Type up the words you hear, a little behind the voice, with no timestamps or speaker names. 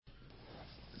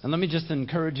And let me just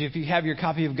encourage you, if you have your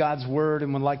copy of God's Word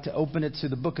and would like to open it to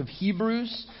the book of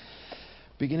Hebrews,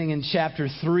 beginning in chapter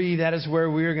 3, that is where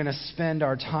we are going to spend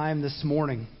our time this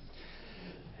morning.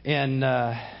 And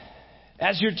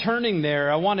as you're turning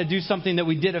there, I want to do something that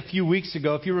we did a few weeks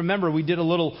ago. If you remember, we did a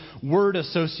little word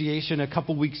association a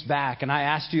couple weeks back, and I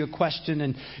asked you a question,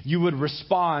 and you would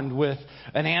respond with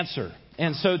an answer.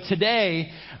 And so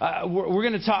today, we're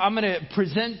going to talk. I'm going to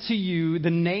present to you the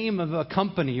name of a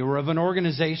company or of an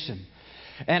organization.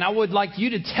 And I would like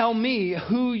you to tell me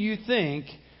who you think,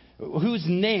 whose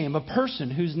name, a person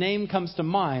whose name comes to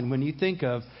mind when you think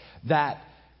of that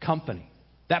company.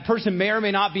 That person may or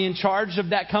may not be in charge of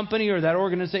that company or that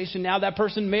organization now. That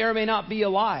person may or may not be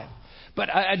alive. But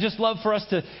I just love for us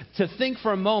to think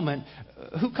for a moment,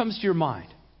 who comes to your mind?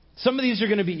 Some of these are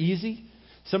going to be easy.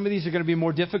 Some of these are going to be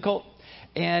more difficult.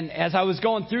 And as I was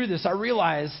going through this, I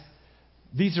realized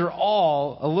these are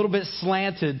all a little bit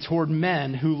slanted toward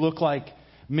men who look like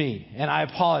me. And I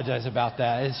apologize about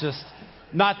that. It's just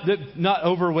not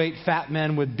overweight fat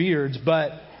men with beards,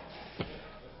 but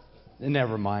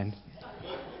never mind.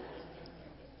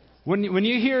 When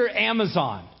you hear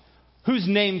Amazon, whose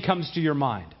name comes to your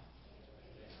mind?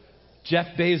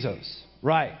 Jeff Bezos,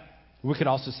 right. We could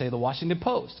also say the Washington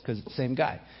Post because it's the same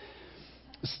guy.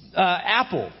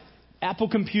 Apple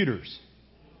Computers,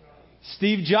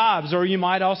 Steve Jobs, or you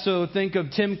might also think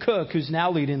of Tim Cook, who's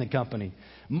now leading the company.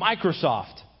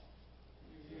 Microsoft,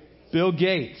 Bill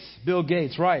Gates,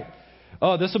 right.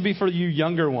 Oh, this will be for you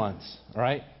younger ones, all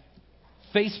right.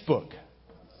 Facebook,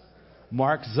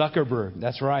 Mark Zuckerberg,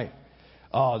 that's right.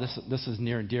 Oh, this is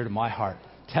near and dear to my heart.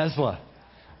 Tesla.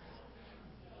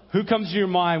 Who comes to your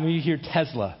mind when you hear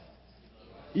Tesla?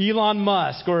 Elon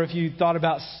Musk, or if you thought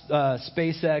about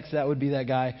SpaceX, that would be that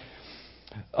guy.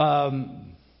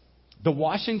 The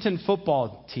Washington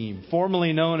football team,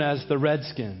 formerly known as the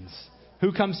Redskins.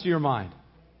 Who comes to your mind?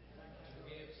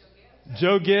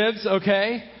 Joe Gibbs,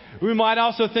 okay. We might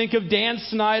also think of Dan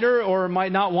Snyder, or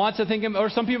might not want to think of, or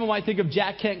some people might think of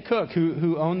Jack Kent Cooke,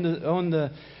 who owned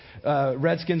the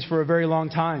Redskins for a very long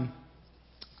time.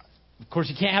 Of course,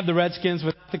 you can't have the Redskins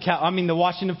without the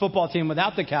Washington football team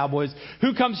without the Cowboys.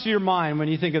 Who comes to your mind when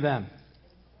you think of them?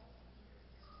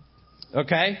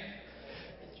 Okay.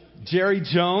 Jerry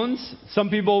Jones. Some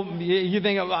people, you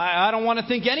think, I don't want to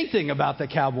think anything about the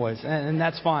Cowboys, and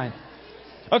that's fine.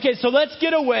 Okay, so let's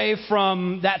get away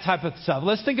from that type of stuff.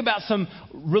 Let's think about some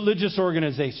religious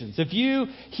organizations. If you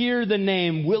hear the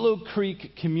name Willow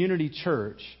Creek Community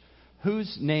Church,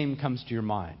 whose name comes to your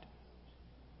mind?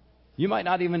 You might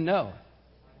not even know.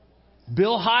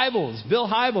 Bill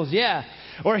Hybels, yeah.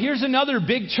 Or here's another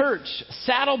big church,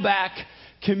 Saddleback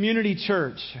Community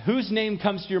Church. Whose name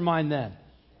comes to your mind then?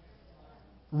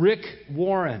 Rick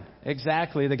Warren,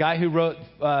 exactly. The guy who wrote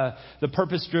The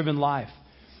Purpose-Driven Life.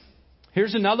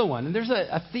 Here's another one, and there's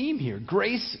a theme here.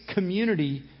 Grace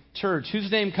Community Church. Whose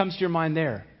name comes to your mind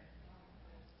there?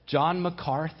 John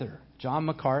MacArthur.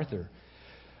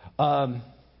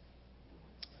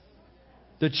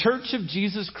 The Church of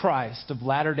Jesus Christ of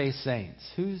Latter-day Saints.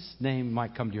 Whose name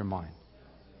might come to your mind?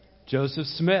 Joseph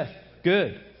Smith.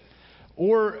 Good.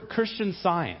 Or Christian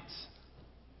Science.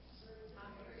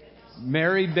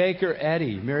 Mary Baker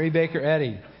Eddy.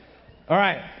 All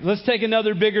right, let's take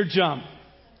another bigger jump.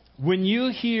 When you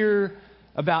hear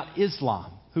about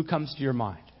Islam, who comes to your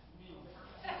mind?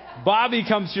 Bobby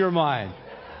comes to your mind.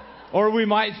 Or we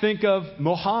might think of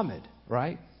Muhammad,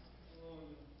 right?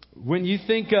 When you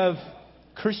think of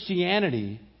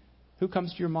Christianity, who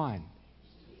comes to your mind?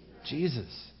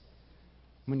 Jesus.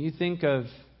 When you think of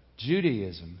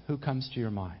Judaism, who comes to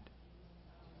your mind?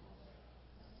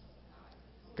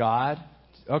 God.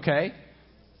 Okay.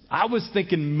 I was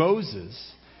thinking Moses,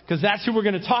 because that's who we're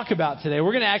going to talk about today.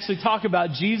 We're going to actually talk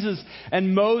about Jesus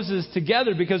and Moses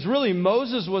together, because really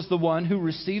Moses was the one who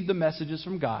received the messages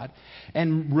from God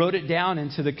and wrote it down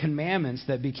into the commandments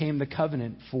that became the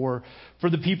covenant for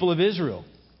the people of Israel.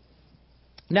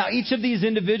 Now, each of these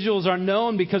individuals are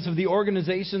known because of the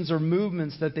organizations or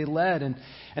movements that they led. And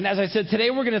as I said, today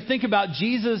we're going to think about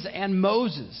Jesus and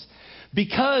Moses.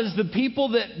 Because the people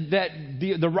that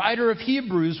the writer of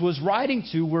Hebrews was writing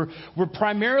to were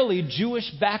primarily Jewish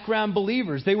background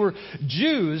believers. They were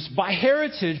Jews by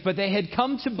heritage, but they had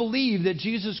come to believe that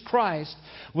Jesus Christ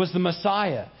was the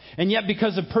Messiah. And yet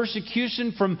because of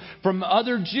persecution from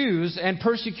other Jews and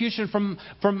persecution from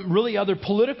really other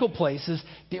political places,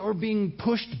 they were being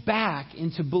pushed back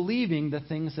into believing the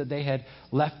things that they had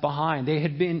left behind.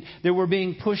 They were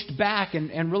being pushed back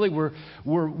and really were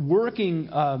working.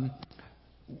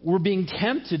 We're being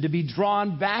tempted to be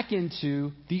drawn back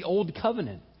into the old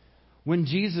covenant, when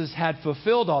Jesus had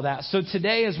fulfilled all that. So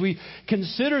today, as we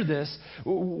consider this,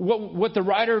 what the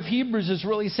writer of Hebrews is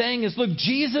really saying is, look,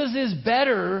 Jesus is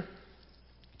better,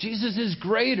 Jesus is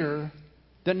greater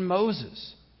than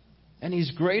Moses. And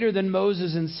he's greater than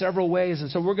Moses in several ways.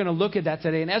 And so we're going to look at that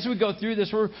today. And as we go through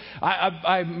this,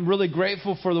 I'm really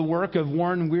grateful for the work of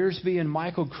Warren Wiersbe and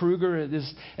Michael Kruger,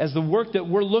 as the work that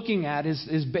we're looking at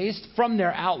is based from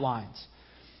their outlines.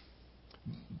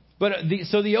 But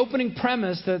so the opening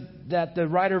premise that the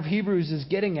writer of Hebrews is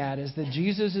getting at is that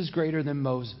Jesus is greater than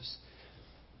Moses.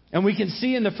 And we can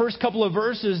see in the first couple of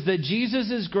verses that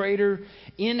Jesus is greater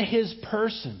in his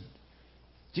person.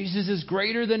 Jesus is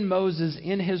greater than Moses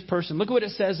in his person. Look at what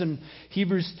it says in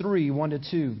Hebrews 3,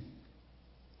 1-2. It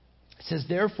says,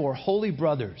 therefore, holy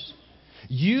brothers,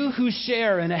 you who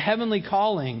share in a heavenly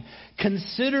calling,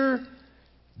 consider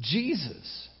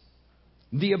Jesus,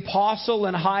 the apostle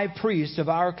and high priest of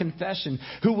our confession,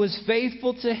 who was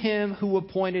faithful to him who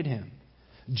appointed him,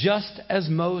 just as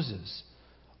Moses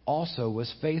also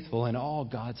was faithful in all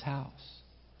God's house.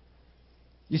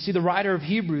 You see, the writer of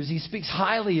Hebrews, he speaks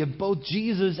highly of both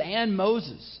Jesus and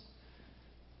Moses.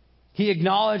 He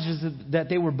acknowledges that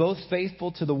they were both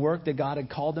faithful to the work that God had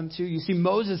called them to. You see,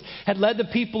 Moses had led the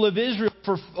people of Israel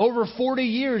for over 40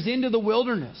 years into the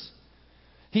wilderness.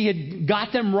 He had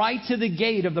got them right to the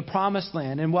gate of the promised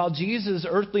land. And while Jesus'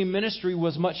 earthly ministry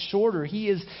was much shorter, he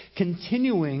is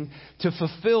continuing to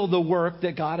fulfill the work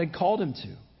that God had called him to.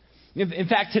 In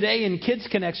fact, today in Kids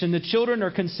Connection, the children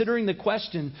are considering the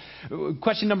question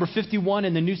number 51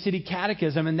 in the New City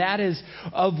Catechism, and that is,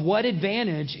 of what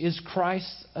advantage is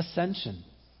Christ's ascension?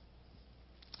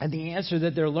 And the answer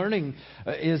that they're learning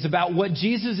is about what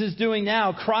Jesus is doing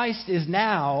now. Christ is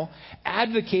now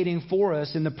advocating for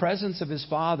us in the presence of his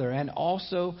Father and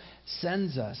also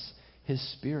sends us his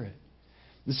Spirit.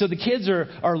 And so the kids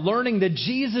are learning that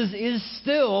Jesus is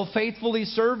still faithfully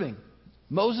serving.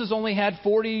 Moses only had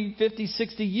 40, 50,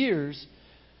 60 years.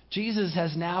 Jesus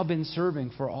has now been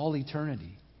serving for all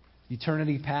eternity.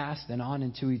 Eternity past and on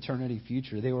into eternity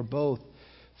future. They were both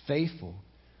faithful.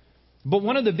 But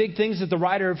one of the big things that the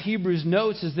writer of Hebrews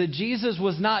notes is that Jesus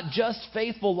was not just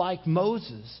faithful like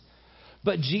Moses,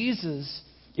 but Jesus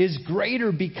is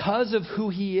greater because of who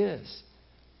he is.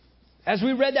 As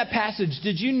we read that passage,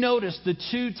 did you notice the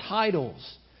two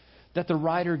titles that the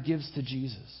writer gives to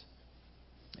Jesus?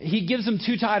 He gives him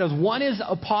two titles. One is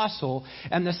apostle,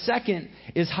 and the second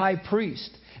is high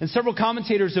priest. And several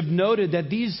commentators have noted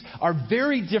that these are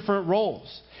very different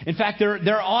roles. In fact,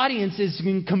 their audience is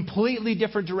in completely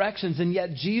different directions, and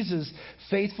yet Jesus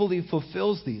faithfully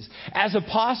fulfills these. As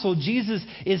apostle, Jesus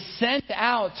is sent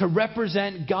out to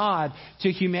represent God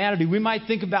to humanity. We might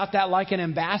think about that like an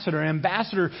ambassador. An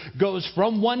ambassador goes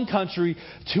from one country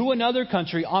to another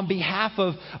country on behalf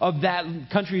of that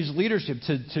country's leadership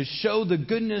to show the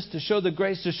goodness, to show the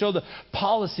grace, to show the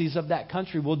policies of that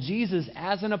country. Well, Jesus,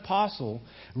 as an apostle,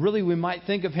 really we might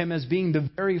think of him as being the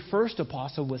very first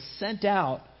apostle, was sent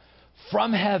out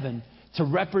from heaven to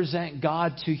represent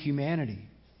God to humanity.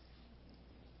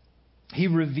 He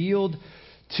revealed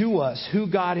to us who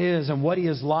God is and what he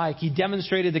is like. He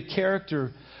demonstrated the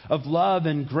character of love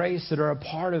and grace that are a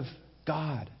part of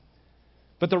God.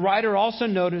 But the writer also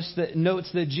notes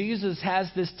that Jesus has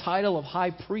this title of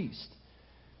high priest.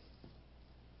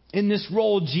 In this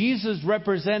role, Jesus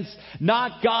represents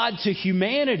not God to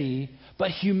humanity, but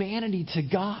humanity to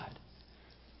God.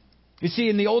 You see,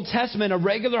 in the Old Testament, a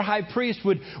regular priest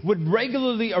would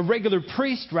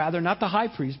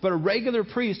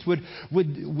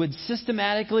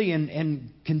systematically and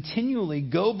continually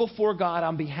go before God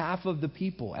on behalf of the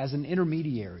people as an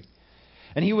intermediary.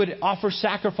 And he would offer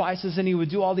sacrifices and he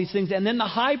would do all these things. And then the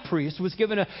high priest was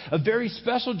given a very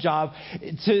special job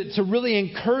to really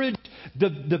encourage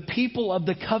the people of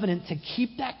the covenant to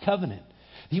keep that covenant.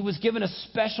 He was given a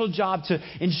special job to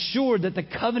ensure that the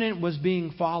covenant was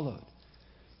being followed.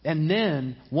 And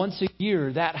then, once a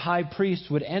year, that high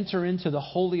priest would enter into the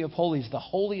Holy of Holies, the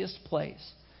holiest place,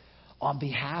 on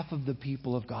behalf of the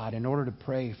people of God in order to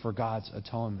pray for God's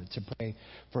atonement, to pray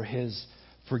for his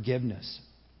forgiveness.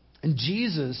 And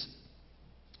Jesus,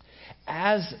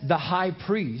 as the high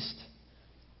priest,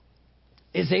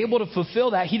 is able to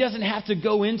fulfill that. He doesn't have to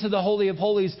go into the Holy of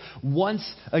Holies once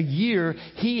a year.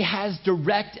 He has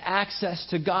direct access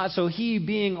to God. So he,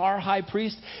 being our high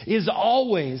priest, is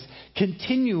always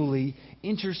continually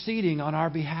interceding on our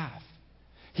behalf.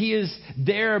 He is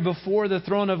there before the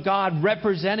throne of God,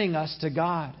 representing us to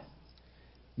God.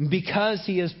 Because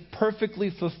he has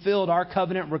perfectly fulfilled our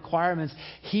covenant requirements,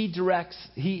 he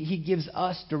gives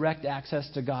us direct access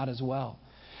to God as well.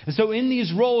 And so in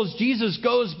these roles, Jesus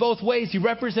goes both ways. He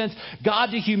represents God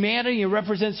to humanity. He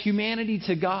represents humanity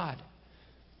to God.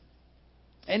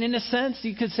 And in a sense,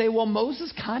 you could say, well,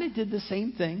 Moses kind of did the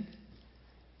same thing.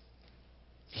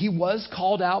 He was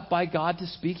called out by God to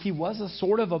speak. He was a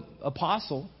sort of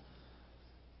apostle.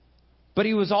 But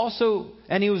he was also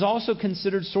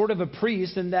considered sort of a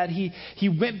priest in that he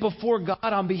went before God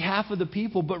on behalf of the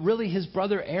people. But really his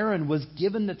brother Aaron was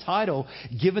given the title,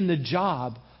 given the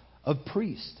job of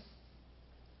priest.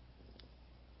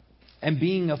 And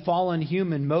being a fallen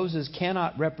human, Moses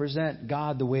cannot represent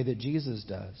God the way that Jesus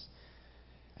does.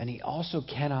 And he also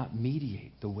cannot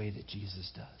mediate the way that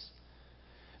Jesus does.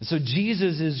 And so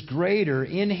Jesus is greater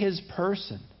in his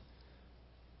person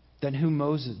than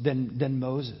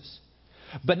Moses.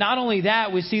 But not only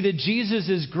that, we see that Jesus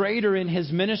is greater in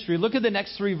his ministry. Look at the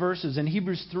next three verses in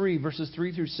Hebrews 3, verses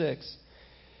 3 through 6.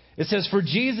 It says, "For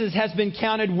Jesus has been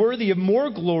counted worthy of more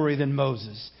glory than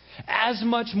Moses, as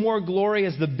much more glory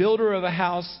as the builder of a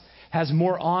house has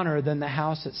more honor than the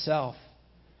house itself.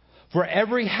 For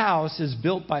every house is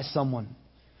built by someone,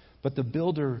 but the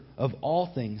builder of all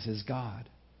things is God.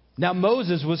 Now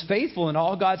Moses was faithful in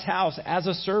all God's house as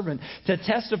a servant to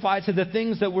testify to the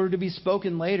things that were to be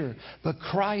spoken later. But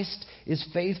Christ is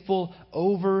faithful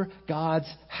over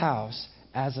God's house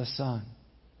as a son.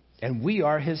 And we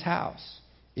are his house,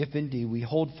 if indeed we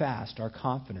hold fast our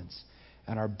confidence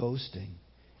and our boasting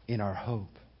in our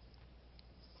hope."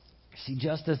 See,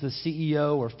 just as the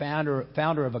CEO or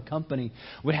founder of a company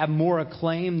would have more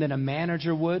acclaim than a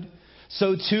manager would,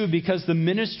 so too, because the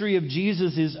ministry of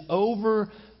Jesus is over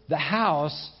the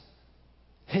house,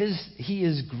 he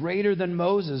is greater than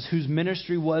Moses, whose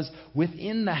ministry was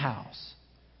within the house.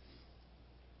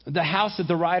 The house that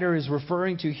the writer is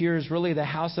referring to here is really the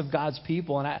house of God's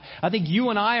people. And I think you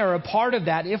and I are a part of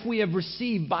that if we have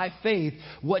received by faith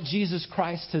what Jesus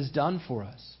Christ has done for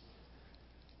us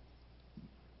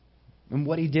and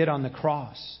what he did on the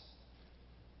cross.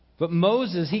 But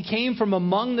Moses, he came from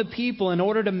among the people in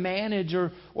order to manage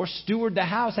or steward the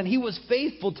house. And he was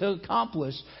faithful to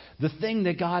accomplish the thing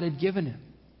that God had given him.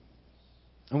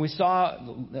 And we saw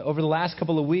over the last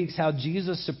couple of weeks how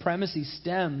Jesus' supremacy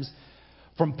stems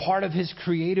from part of his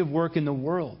creative work in the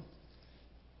world.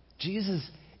 Jesus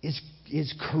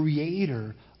is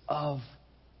creator of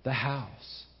the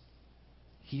house.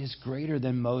 He is greater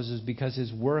than Moses because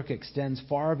his work extends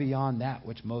far beyond that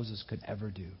which Moses could ever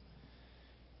do.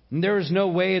 And there is no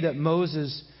way that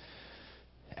Moses,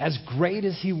 as great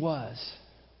as he was,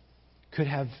 could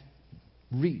have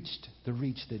reached the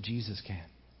reach that Jesus can.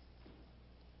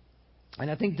 And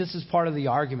I think this is part of the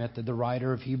argument that the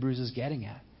writer of Hebrews is getting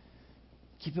at.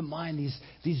 Keep in mind,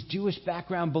 these Jewish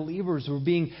background believers were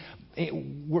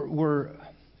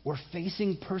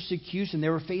facing persecution. They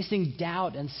were facing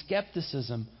doubt and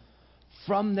skepticism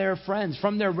from their friends,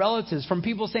 from their relatives, from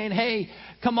people saying, "Hey,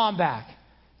 come on back.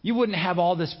 You wouldn't have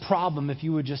all this problem if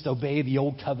you would just obey the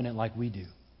old covenant like we do."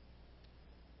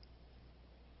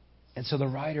 And so the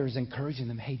writer is encouraging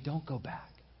them, hey, don't go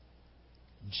back.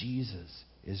 Jesus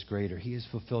is greater. He has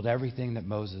fulfilled everything that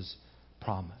Moses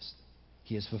promised.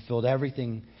 He has fulfilled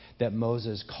everything that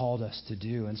Moses called us to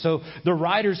do. And so the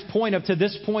writer's point up to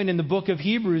this point in the book of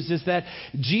Hebrews is that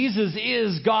Jesus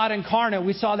is God incarnate.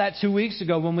 We saw that 2 weeks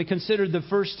ago when we considered the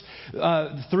first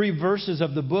 3 verses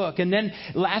of the book. And then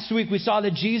last week we saw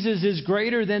that Jesus is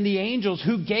greater than the angels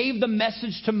who gave the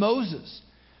message to Moses.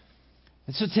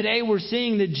 And so today we're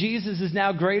seeing that Jesus is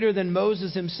now greater than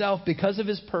Moses himself because of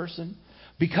his person,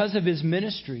 because of his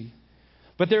ministry.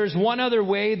 But there is one other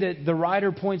way that the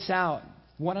writer points out,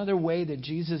 one other way that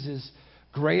Jesus is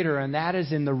greater, and that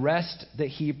is in the rest that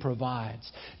he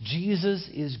provides. Jesus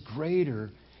is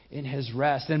greater in his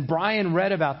rest. And Brian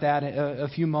read about that a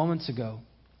few moments ago.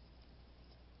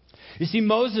 You see,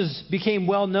 Moses became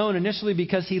well known initially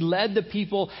because he led the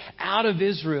people out of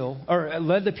Israel, or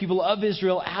led the people of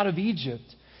Israel out of Egypt.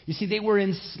 You see, they were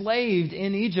enslaved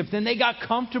in Egypt, and they got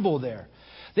comfortable there.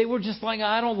 They were just like,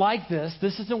 I don't like this.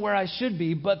 This isn't where I should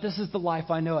be, but this is the life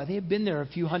I know. They had been there a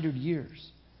few hundred years.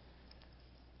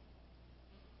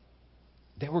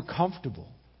 They were comfortable.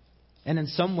 And in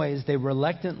some ways, they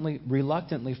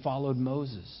reluctantly followed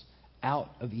Moses out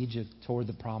of Egypt toward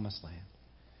the promised land.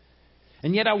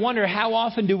 And yet I wonder, how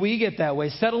often do we get that way,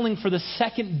 settling for the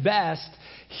second best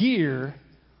here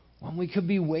when we could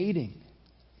be waiting,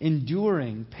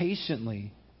 enduring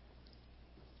patiently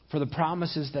for the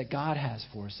promises that God has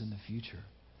for us in the future.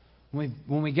 When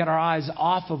we get our eyes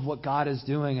off of what God is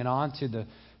doing and onto the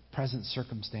present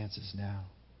circumstances now.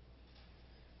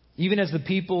 Even as the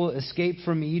people escaped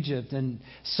from Egypt and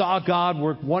saw God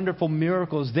work wonderful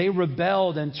miracles, they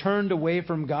rebelled and turned away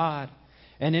from God.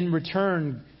 And in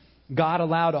return, God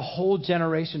allowed a whole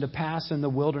generation to pass in the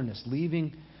wilderness,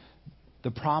 leaving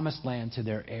the promised land to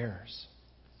their heirs.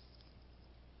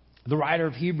 The writer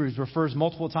of Hebrews refers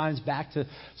multiple times back to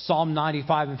Psalm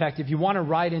 95. In fact, if you want to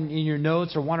write in your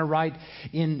notes or want to write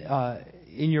in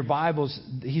your Bibles,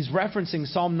 he's referencing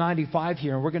Psalm 95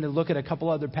 here, and we're going to look at a couple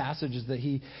other passages that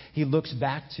he looks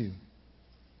back to.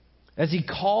 As he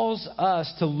calls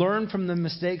us to learn from the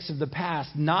mistakes of the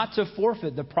past, not to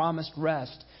forfeit the promised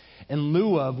rest in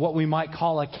lieu of what we might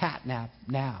call a catnap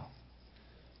now.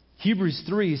 Hebrews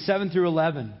 3, 7 through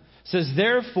 11 says,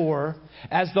 therefore,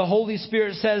 as the Holy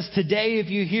Spirit says, today if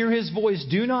you hear His voice,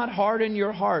 do not harden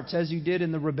your hearts as you did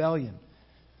in the rebellion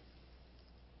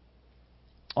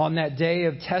on that day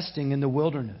of testing in the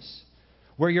wilderness,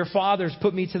 where your fathers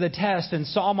put me to the test and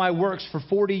saw my works for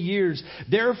 40 years.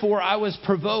 Therefore I was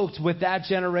provoked with that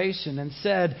generation and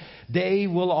said, they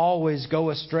will always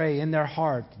go astray in their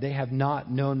heart. They have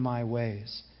not known my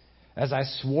ways. As I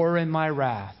swore in my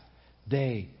wrath,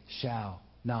 they shall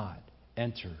not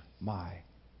enter my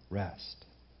rest.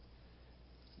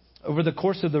 Over the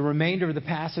course of the remainder of the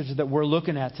passage that we're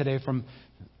looking at today, from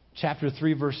chapter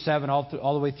 3, verse 7,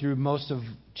 all the way through most of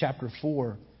chapter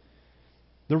 4,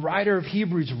 the writer of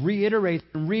Hebrews reiterates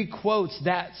and re-quotes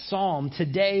that psalm.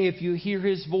 Today, if you hear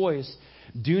His voice,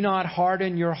 do not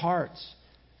harden your hearts.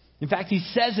 In fact, he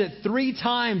says it 3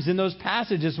 times in those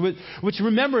passages, which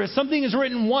remember, if something is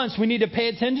written once, we need to pay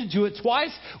attention to it. Twice,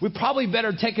 we probably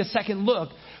better take a second look.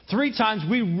 3 times,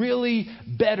 we really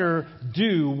better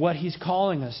do what he's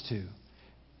calling us to.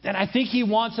 And I think he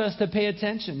wants us to pay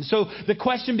attention. So the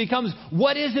question becomes,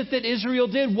 what is it that Israel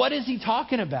did? What is he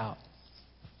talking about?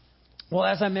 Well,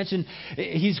 as I mentioned,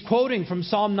 he's quoting from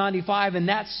Psalm 95, and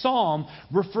that psalm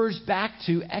refers back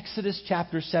to Exodus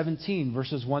chapter 17,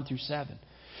 verses 1 through 7.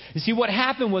 You see, what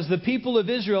happened was the people of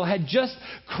Israel had just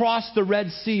crossed the Red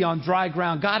Sea on dry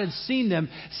ground. God had seen him.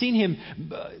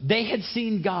 They had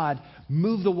seen God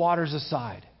move the waters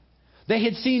aside. They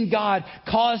had seen God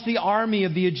cause the army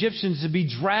of the Egyptians to be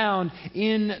drowned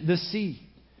in the sea.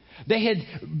 They had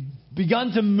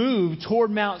begun to move toward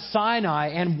Mount Sinai,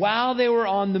 and while they were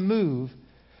on the move,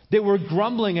 they were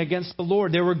grumbling against the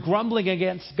Lord. They were grumbling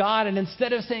against God, and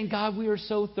instead of saying, God, we are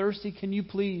so thirsty, can you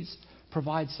please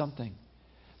provide something?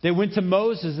 They went to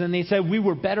Moses and they said, we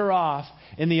were better off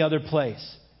in the other place.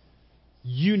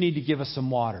 You need to give us some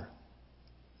water.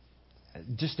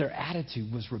 Just their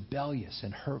attitude was rebellious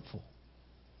and hurtful.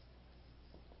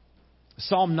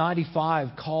 Psalm 95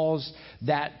 calls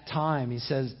that time, he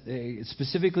says,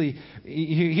 specifically,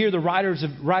 here the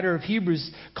writer of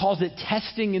Hebrews calls it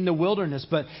testing in the wilderness.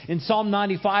 But in Psalm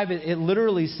 95, it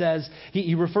literally says,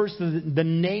 he refers to the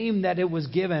name that it was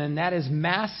given, and that is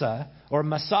Massah, or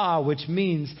Massah, which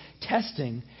means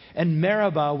testing, and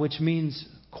Meribah, which means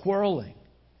quarreling.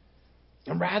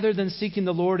 And rather than seeking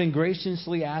the Lord and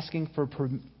graciously asking for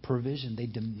provision, they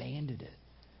demanded it.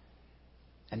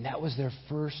 And that was their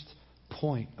first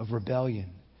point of rebellion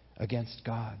against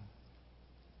God.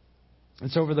 And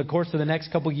so over the course of the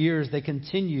next couple years, they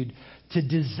continued to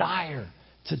desire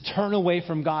to turn away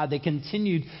from God. They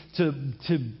continued to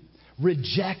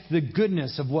reject the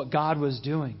goodness of what God was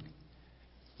doing.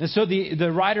 And so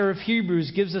the writer of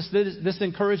Hebrews gives us this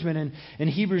encouragement in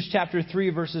Hebrews chapter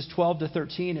 3, verses 12 to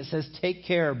 13. It says, take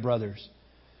care, brothers,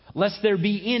 lest there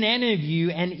be in any of you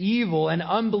an evil and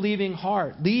unbelieving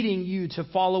heart, leading you to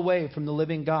fall away from the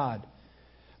living God.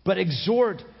 But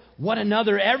exhort one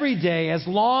another every day, as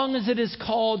long as it is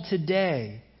called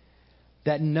today,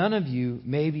 that none of you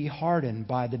may be hardened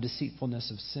by the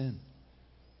deceitfulness of sin.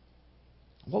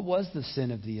 What was the sin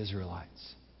of the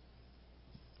Israelites?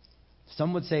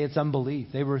 Some would say it's unbelief.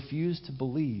 They refused to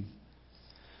believe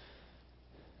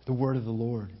the word of the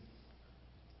Lord.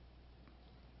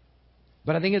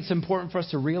 But I think it's important for us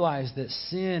to realize that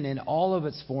sin in all of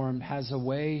its form has a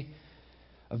way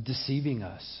of deceiving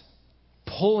us,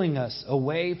 pulling us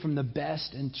away from the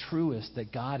best and truest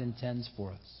that God intends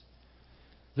for us.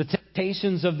 The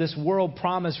temptations of this world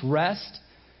promise rest,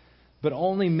 but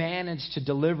only manage to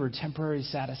deliver temporary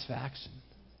satisfaction.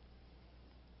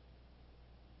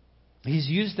 He's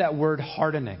used that word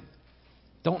hardening.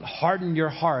 Don't harden your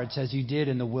hearts as you did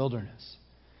in the wilderness.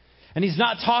 And he's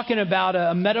not talking about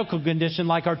a medical condition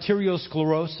like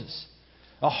arteriosclerosis,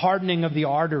 a hardening of the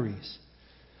arteries.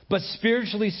 But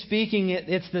spiritually speaking,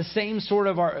 it's the same sort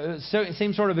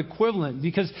of equivalent.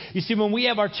 Because you see, when we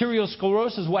have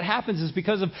arteriosclerosis, what happens is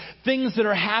because of things that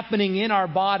are happening in our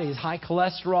bodies, high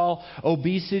cholesterol,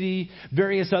 obesity,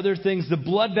 various other things, the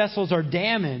blood vessels are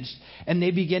damaged and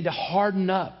they begin to harden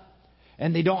up.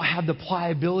 And they don't have the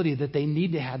pliability that they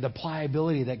need to have, the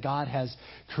pliability that God has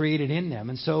created in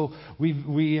them. And so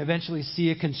we eventually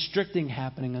see a constricting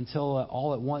happening until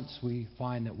all at once we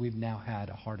find that we've now had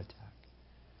a heart attack.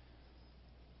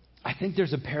 I think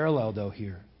there's a parallel, though,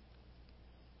 here.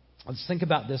 Let's think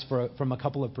about this from a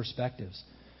couple of perspectives.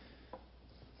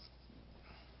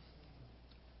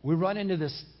 We run into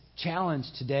this challenge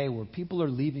today where people are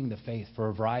leaving the faith for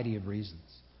a variety of reasons.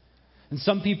 And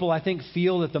some people, I think,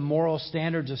 feel that the moral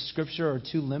standards of Scripture are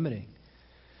too limiting.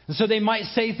 And so they might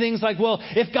say things like, well,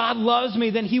 if God loves me,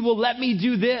 then He will let me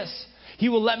do this. He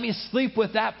will let me sleep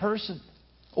with that person.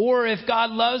 Or if God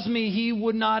loves me, He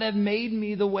would not have made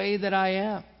me the way that I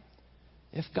am.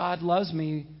 If God loves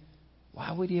me,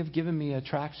 why would He have given me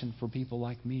attraction for people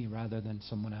like me rather than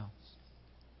someone else?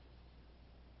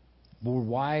 Or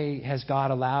why has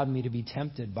God allowed me to be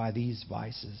tempted by these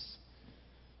vices?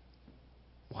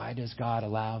 Why does God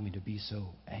allow me to be so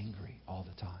angry all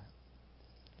the time?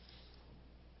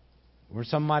 Or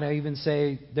some might even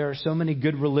say, there are so many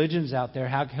good religions out there.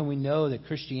 How can we know that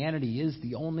Christianity is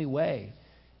the only way?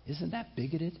 Isn't that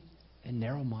bigoted and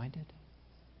narrow-minded?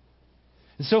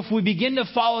 And so if we begin to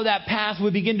follow that path, we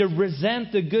begin to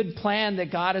resent the good plan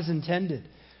that God has intended.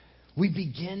 We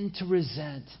begin to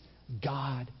resent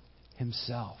God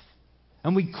Himself.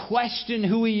 And we question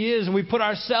who He is, and we put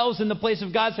ourselves in the place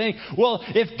of God, saying, well,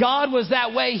 if God was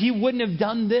that way, He wouldn't have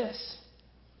done this.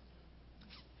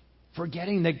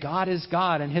 Forgetting that God is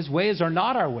God, and His ways are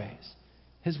not our ways.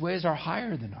 His ways are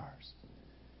higher than ours.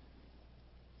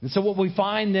 And so what we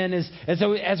find then is,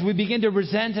 as we begin to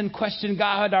resent and question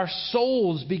God, our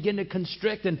souls begin to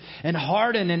constrict and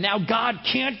harden, and now God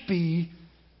can't be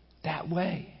that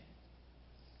way.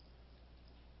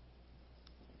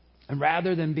 And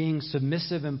rather than being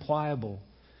submissive and pliable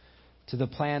to the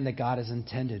plan that God has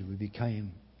intended, we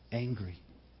became angry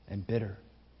and bitter.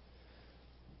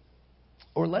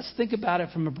 Or let's think about it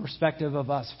from a perspective of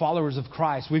us, followers of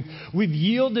Christ. We've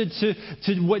yielded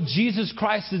to what Jesus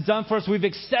Christ has done for us. We've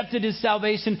accepted His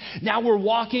salvation. Now we're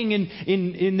walking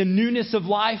in the newness of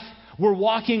life. We're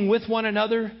walking with one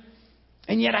another.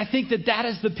 And yet I think that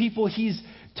is the people He's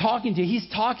talking to. He's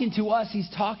talking to us. He's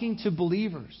talking to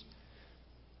believers.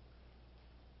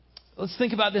 Let's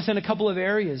think about this in a couple of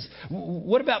areas.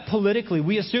 What about politically?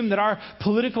 We assume that our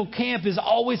political camp is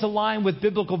always aligned with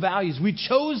biblical values. We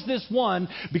chose this one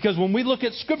because when we look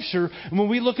at Scripture and when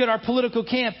we look at our political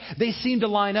camp, they seem to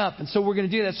line up. And so we're going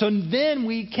to do that. So then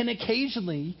we can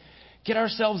occasionally get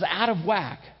ourselves out of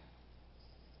whack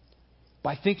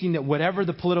by thinking that whatever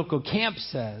the political camp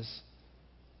says,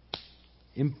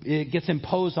 it gets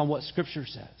imposed on what Scripture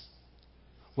says.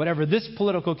 Whatever this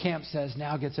political camp says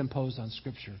now gets imposed on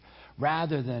Scripture,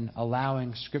 rather than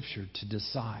allowing Scripture to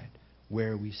decide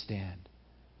where we stand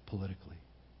politically.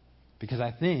 Because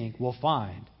I think we'll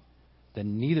find that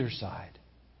neither side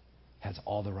has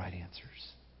all the right answers.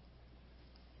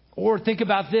 Or think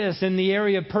about this, in the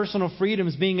area of personal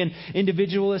freedoms, being an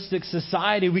individualistic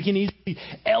society, we can easily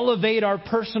elevate our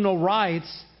personal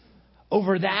rights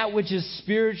over that which is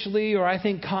spiritually or I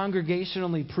think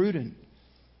congregationally prudent.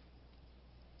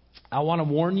 I want to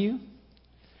warn you,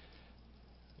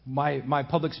 my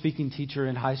public speaking teacher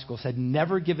in high school said,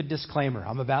 never give a disclaimer.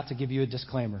 I'm about to give you a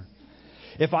disclaimer.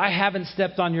 If I haven't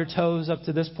stepped on your toes up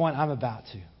to this point, I'm about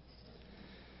to.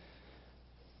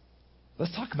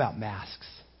 Let's talk about masks.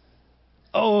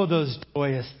 Oh, those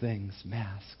joyous things,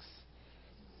 masks.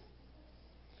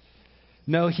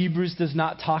 No, Hebrews does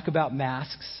not talk about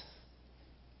masks,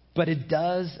 but it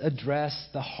does address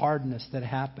the hardness that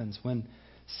happens when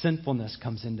sinfulness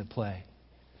comes into play.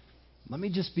 Let me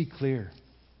just be clear.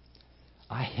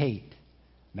 I hate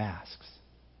masks.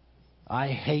 I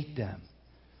hate them.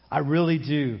 I really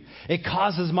do. It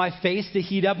causes my face to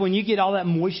heat up. When you get all that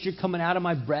moisture coming out of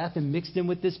my breath and mixed in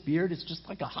with this beard, it's just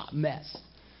like a hot mess.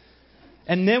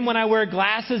 And then when I wear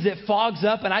glasses, it fogs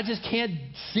up and I just can't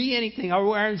see anything. I'm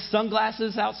wearing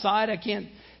sunglasses outside. I can't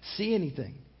see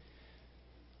anything.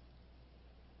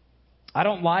 I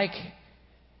don't like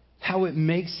how it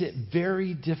makes it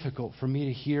very difficult for me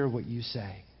to hear what you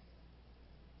say.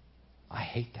 I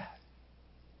hate that.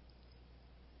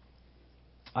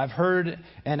 I've heard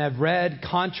and I've read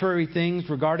contrary things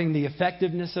regarding the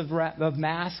effectiveness of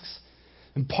masks.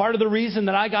 And part of the reason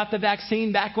that I got the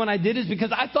vaccine back when I did is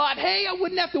because I thought, hey, I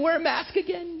wouldn't have to wear a mask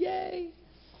again. Yay.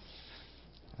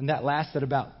 And that lasted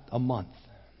about a month.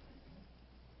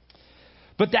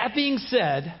 But that being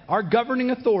said, our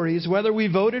governing authorities, whether we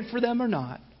voted for them or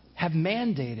not, have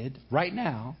mandated right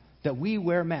now that we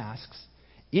wear masks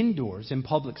indoors in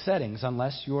public settings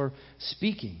unless you're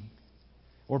speaking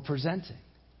or presenting.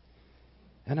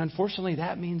 And unfortunately,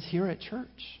 that means here at church.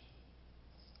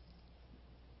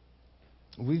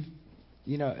 we've,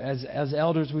 as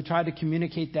elders, we tried to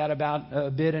communicate that about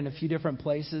a bit in a few different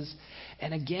places.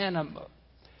 And again,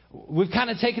 we've kind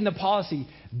of taken the policy.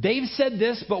 They've said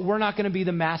this, but we're not going to be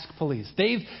the mask police.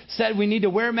 They've said we need to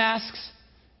wear masks.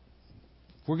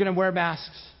 We're going to wear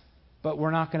masks, but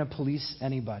we're not going to police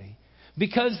anybody.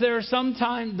 Because there are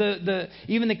sometimes,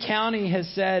 even the county has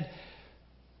said,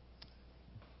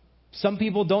 some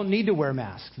people don't need to wear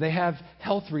masks. They have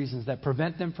health reasons that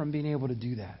prevent them from being able to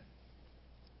do that.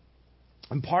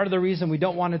 And part of the reason we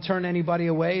don't want to turn anybody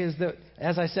away is that,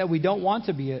 as I said, we don't want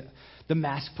to be the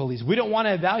mask police. We don't want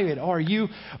to evaluate, are you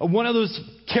one of those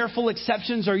careful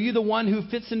exceptions? Are you the one who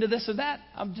fits into this or that?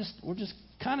 We're just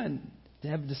kind of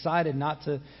have decided not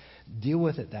to deal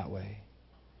with it that way.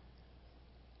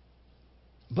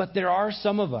 But there are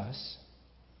some of us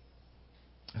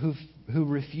who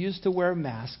refuse to wear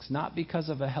masks, not because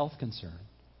of a health concern,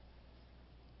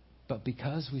 but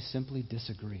because we simply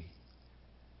disagree.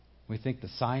 We think the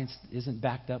science isn't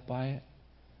backed up by it.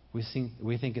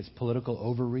 We think it's political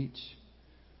overreach.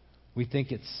 We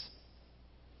think it's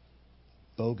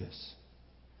bogus.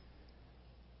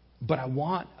 But I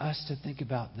want us to think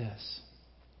about this.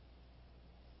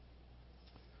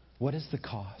 What is the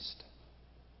cost?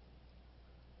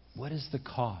 What is the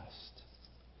cost?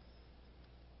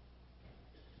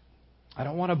 I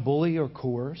don't want to bully or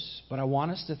coerce, but I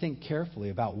want us to think carefully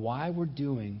about why we're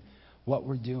doing what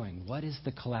we're doing. What is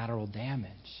the collateral damage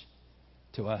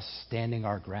to us standing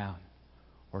our ground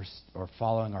or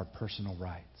following our personal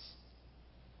rights?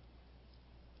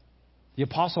 The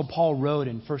Apostle Paul wrote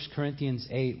in 1 Corinthians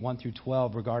 8, 1 through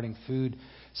 12 regarding food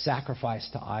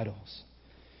sacrificed to idols.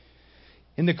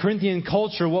 In the Corinthian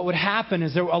culture, what would happen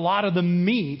is a lot of the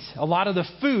meat, a lot of the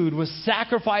food was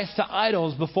sacrificed to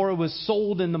idols before it was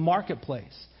sold in the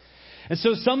marketplace. And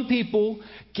so some people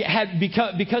had,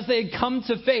 because they had come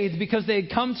to faith, because they had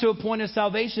come to a point of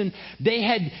salvation, they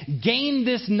had gained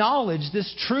this knowledge,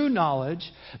 this true knowledge,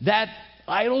 that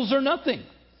idols are nothing.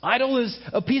 Idol is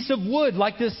a piece of wood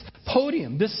like this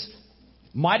podium. This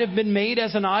might have been made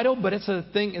as an idol, but it's a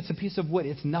piece of wood.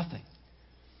 It's nothing.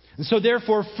 And so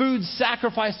therefore, food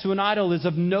sacrificed to an idol is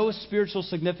of no spiritual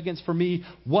significance for me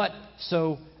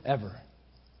whatsoever.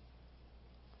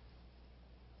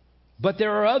 But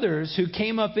there are others who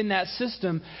came up in that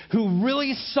system who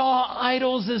really saw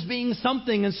idols as being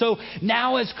something. And so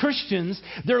now as Christians,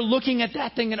 they're looking at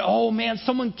that thing and, oh man,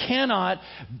 someone cannot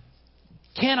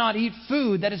eat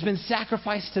food that has been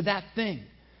sacrificed to that thing.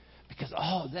 Because,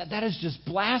 that is just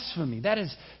blasphemy. That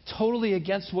is totally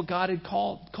against what God had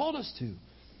called us to.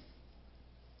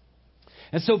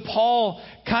 And so Paul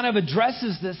kind of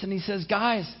addresses this and he says,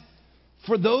 guys,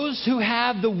 for those who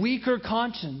have the weaker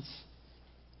conscience,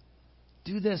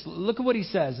 do this. Look at what he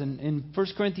says in 1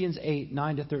 Corinthians 8,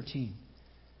 9 to 13.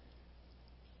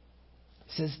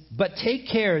 He says, but take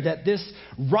care that this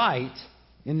right,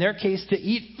 in their case to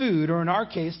eat food, or in our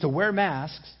case to wear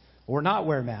masks or not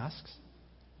wear masks,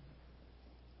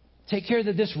 take care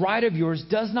that this right of yours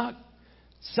does not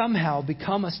somehow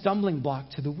become a stumbling block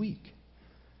to the weak.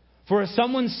 For if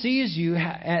someone sees you who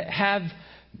have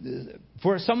knowledge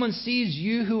For if someone sees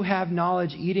you who have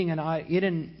knowledge eating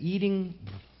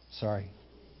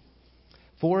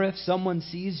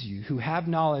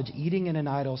in an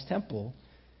idol's temple,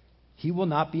 he will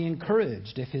not be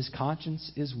encouraged if his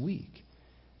conscience is weak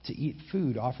to eat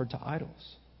food offered to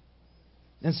idols.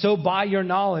 And so by your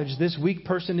knowledge, this weak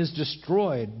person is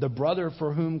destroyed, the brother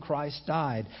for whom Christ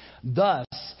died, thus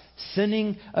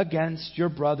sinning against your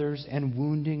brothers and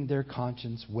wounding their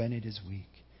conscience when it is weak.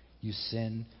 You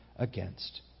sin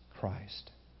against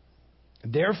Christ.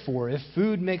 Therefore, if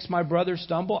food makes my brother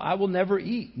stumble, I will never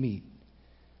eat meat,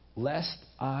 lest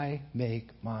I make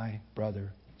my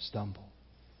brother stumble.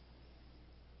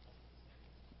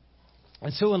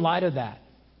 And so in light of that,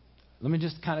 let me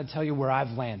just kind of tell you where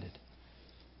I've landed.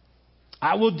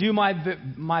 I will do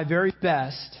my very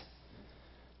best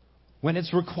when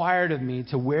it's required of me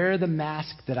to wear the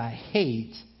mask that I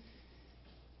hate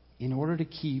in order to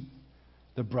keep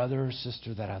the brother or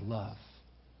sister that I love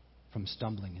from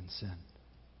stumbling in sin.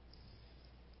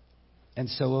 And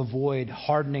so avoid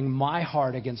hardening my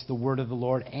heart against the word of the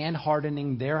Lord and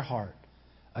hardening their heart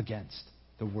against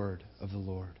the word of the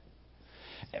Lord.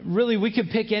 Really, we could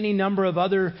pick any number of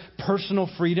other personal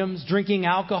freedoms: drinking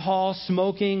alcohol,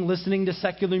 smoking, listening to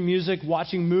secular music,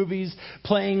 watching movies,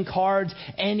 playing cards,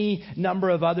 any number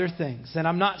of other things. And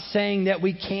I'm not saying that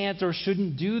we can't or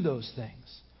shouldn't do those things.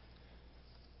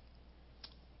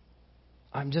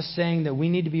 I'm just saying that we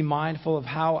need to be mindful of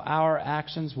how our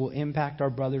actions will impact our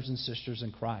brothers and sisters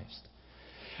in Christ.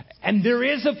 And there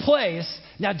is a place,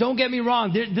 now don't get me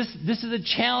wrong, this is a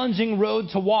challenging road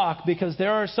to walk, because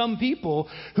there are some people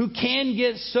who can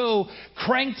get so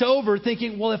cranked over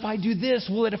thinking, well, if I do this,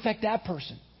 will it affect that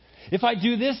person? If I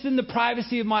do this in the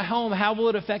privacy of my home, how will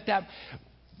it affect that?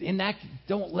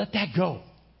 Don't let that go.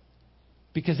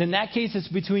 Because in that case, it's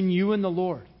between you and the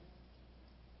Lord.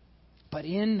 But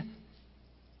in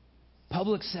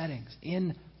public settings,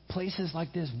 in places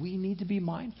like this, we need to be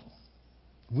mindful.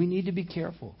 We need to be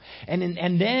careful. And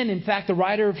then, in fact, the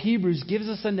writer of Hebrews gives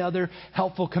us another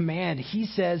helpful command. He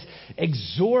says,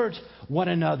 exhort one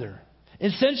another.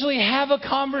 Essentially, have a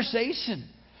conversation.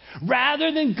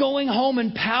 Rather than going home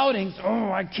and pouting, oh,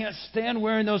 I can't stand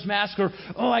wearing those masks, or,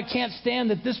 oh, I can't stand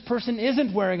that this person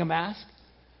isn't wearing a mask.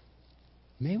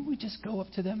 Maybe we just go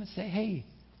up to them and say, hey,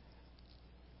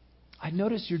 I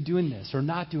notice you're doing this or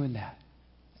not doing that.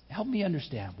 Help me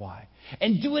understand why.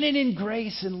 And doing it in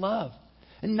grace and love.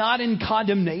 And not in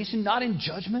condemnation, not in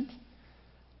judgment.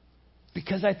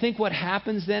 Because I think what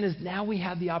happens then is now we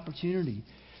have the opportunity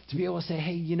to be able to say,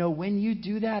 hey, you know, when you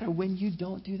do that or when you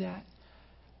don't do that,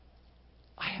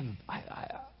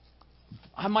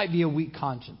 I might be a weak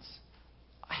conscience.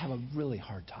 I have a really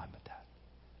hard time with that.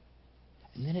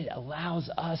 And then it allows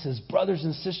us as brothers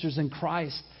and sisters in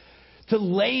Christ to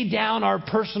lay down our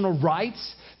personal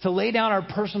rights, to lay down our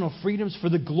personal freedoms for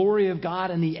the glory of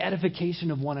God and the edification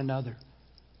of one another.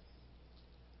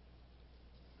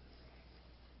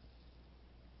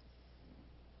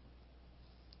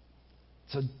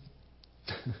 So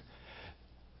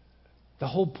the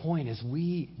whole point is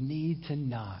we need to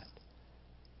not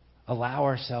allow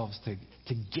ourselves to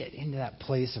get into that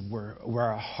place of where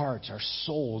our hearts, our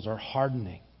souls are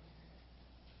hardening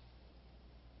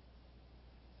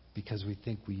because we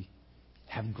think we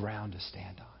have ground to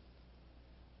stand on.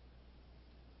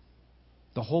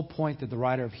 The whole point that the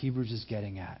writer of Hebrews is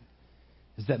getting at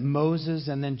is that Moses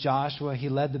and then Joshua, they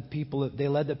led the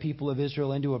people of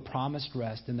Israel into a promised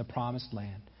rest in the promised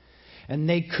land. And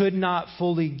they could not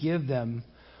fully give them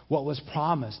what was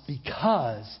promised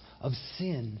because of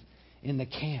sin in the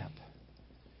camp.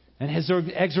 And his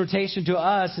exhortation to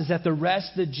us is that the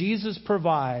rest that Jesus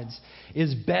provides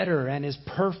is better and is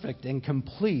perfect and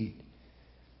complete.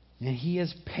 And he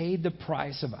has paid the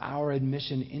price of our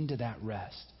admission into that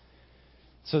rest.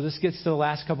 So this gets to the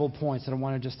last couple of points that I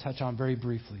want to just touch on very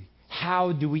briefly.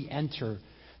 How do we enter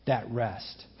that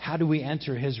rest? How do we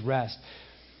enter his rest?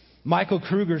 Michael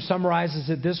Kruger summarizes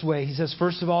it this way. He says,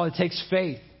 first of all, it takes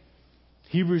faith.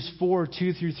 Hebrews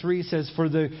 4:2-3 says,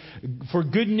 For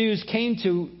good news came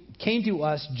to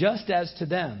us just as to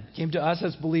them. Came to us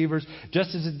as believers,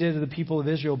 just as it did to the people of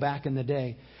Israel back in the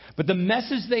day. But the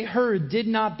message they heard did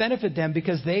not benefit them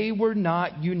because they were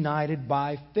not united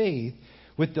by faith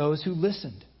with those who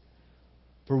listened.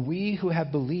 For we who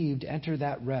have believed enter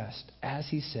that rest, as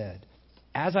he said,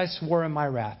 as I swore in my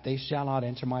wrath, they shall not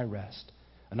enter my rest.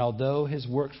 And although his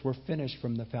works were finished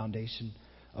from the foundation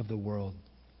of the world.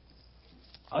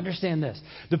 Understand this.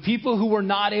 The people who were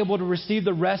not able to receive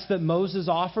the rest that Moses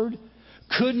offered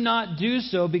could not do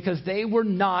so because they were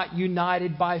not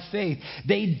united by faith.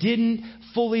 They didn't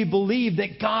fully believe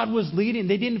that God was leading.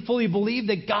 They didn't fully believe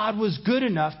that God was good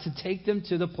enough to take them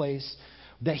to the place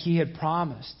that he had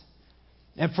promised.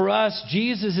 And for us,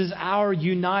 Jesus is our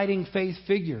uniting faith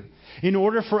figure. In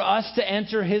order for us to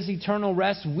enter his eternal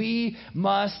rest, we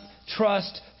must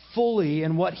trust fully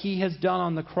in what he has done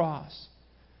on the cross.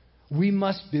 We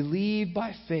must believe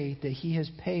by faith that he has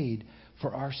paid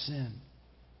for our sin.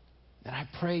 And I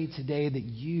pray today that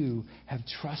you have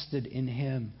trusted in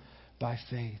him by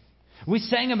faith. We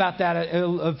sang about that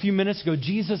a few minutes ago.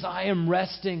 Jesus, I am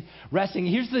resting.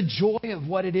 Here's the joy of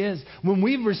what it is. When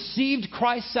we've received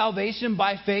Christ's salvation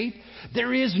by faith,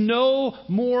 there is no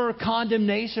more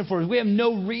condemnation for us. We have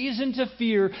no reason to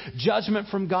fear judgment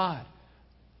from God.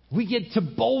 We get to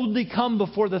boldly come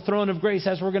before the throne of grace,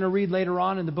 as we're going to read later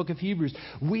on in the book of Hebrews.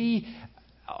 We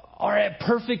are at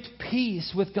perfect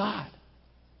peace with God.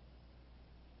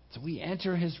 So we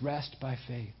enter his rest by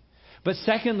faith. But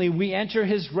secondly, we enter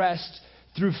his rest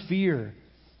through fear.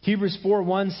 Hebrews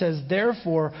 4:1 says,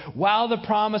 Therefore, while the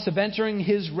promise of entering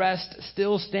his rest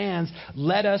still stands,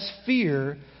 let us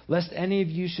fear, lest any of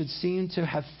you should seem to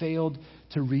have failed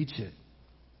to reach it.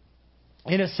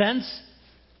 In a sense,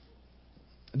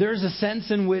 there's a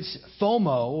sense in which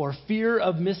FOMO, or fear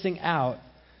of missing out,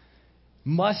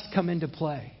 must come into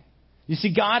play. You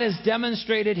see, God has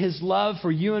demonstrated his love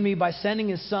for you and me by sending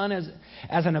his son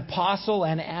as an apostle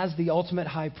and as the ultimate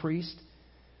high priest.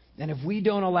 And if we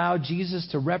don't allow Jesus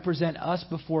to represent us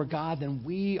before God, then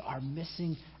we are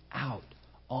missing out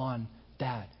on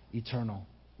that eternal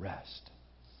rest.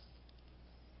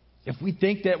 If we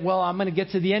think that, well, I'm going to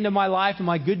get to the end of my life and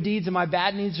my good deeds and my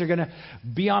bad deeds are going to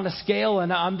be on a scale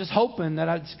and I'm just hoping that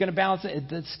it's going to balance it,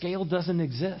 the scale doesn't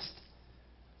exist.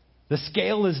 The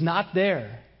scale is not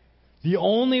there. The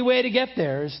only way to get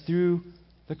there is through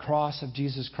the cross of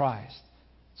Jesus Christ.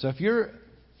 So if you're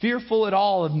fearful at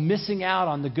all of missing out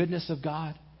on the goodness of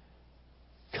God,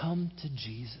 come to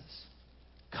Jesus.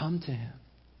 Come to Him.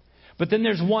 But then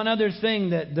there's one other thing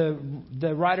that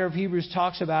the writer of Hebrews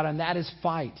talks about, and that is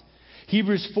fight.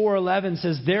 Hebrews 4:11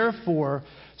 says, "Therefore,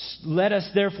 let us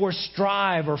therefore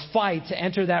strive or fight to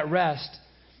enter that rest,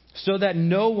 so that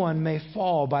no one may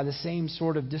fall by the same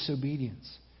sort of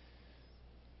disobedience."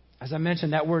 As I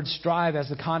mentioned, that word strive has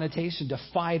the connotation to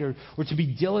fight or to be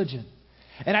diligent.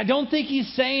 And I don't think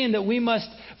he's saying that we must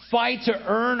fight to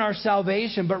earn our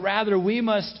salvation, but rather we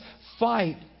must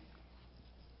fight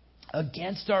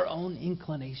against our own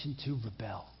inclination to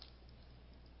rebel.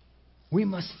 We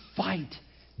must fight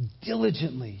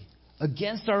diligently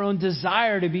against our own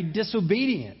desire to be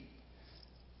disobedient.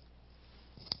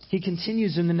 He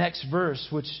continues in the next verse,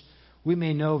 which we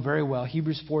may know very well.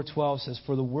 Hebrews 4:12 says,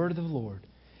 "For the word of the Lord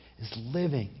is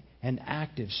living and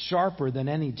active, sharper than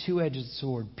any two-edged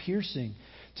sword, piercing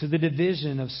to the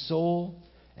division of soul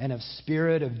and of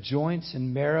spirit, of joints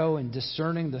and marrow, and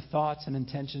discerning the thoughts and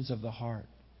intentions of the heart."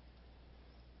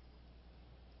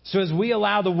 So as we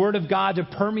allow the Word of God to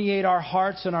permeate our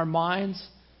hearts and our minds,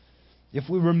 if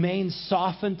we remain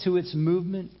softened to its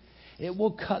movement, it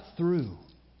will cut through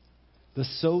the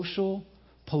social,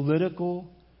 political,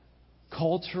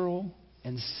 cultural,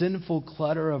 and sinful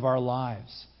clutter of our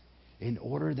lives in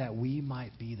order that we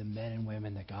might be the men and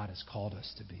women that God has called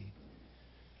us to be.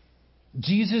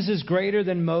 Jesus is greater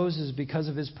than Moses because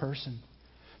of His person,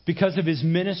 because of His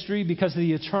ministry, because of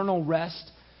the eternal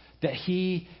rest that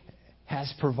He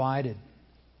has provided.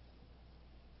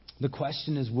 The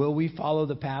question is, will we follow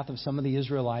the path of some of the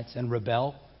Israelites and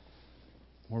rebel?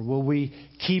 Or will we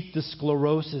keep the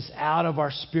sclerosis out of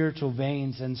our spiritual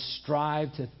veins and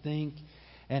strive to think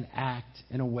and act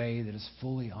in a way that is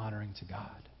fully honoring to God?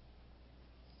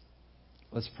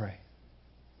 Let's pray.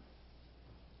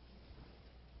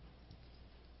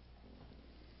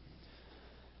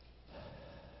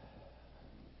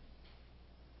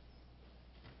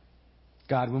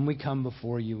 God, when we come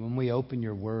before you, when we open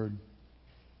your word,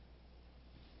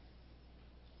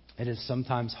 it is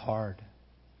sometimes hard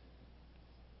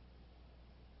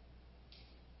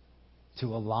to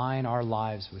align our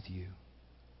lives with you.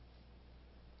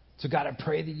 So God, I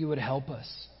pray that you would help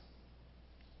us.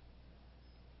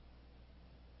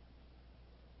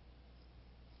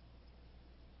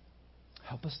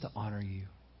 Help us to honor you.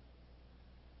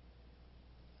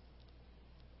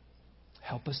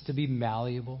 Help us to be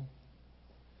malleable,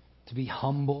 to be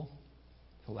humble,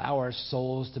 to allow our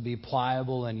souls to be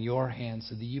pliable in your hands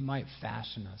so that you might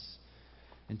fashion us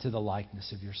into the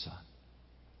likeness of your Son.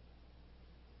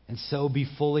 And so be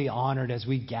fully honored as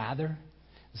we gather,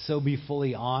 so be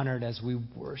fully honored as we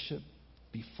worship,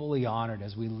 be fully honored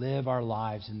as we live our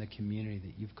lives in the community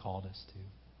that you've called us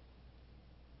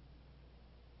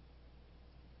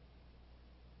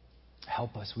to.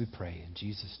 Help us, we pray, in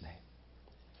Jesus' name.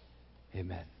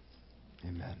 Amen.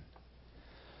 Amen.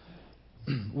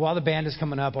 While the band is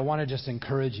coming up, I want to just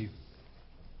encourage you.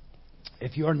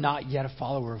 If you are not yet a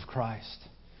follower of Christ,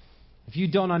 if you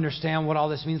don't understand what all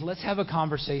this means, let's have a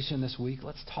conversation this week.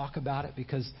 Let's talk about it,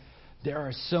 because there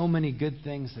are so many good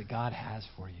things that God has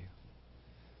for you.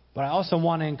 But I also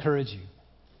want to encourage you.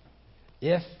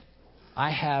 If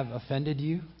I have offended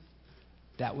you,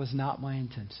 that was not my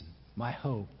intention. My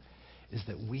hope is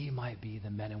that we might be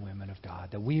the men and women of God,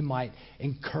 that we might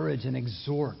encourage and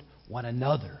exhort one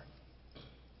another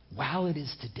while it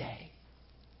is today,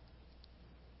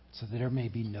 so that there may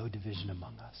be no division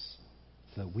among us,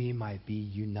 so that we might be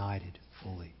united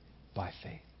fully by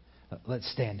faith. Let's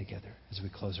stand together as we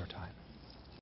close our time.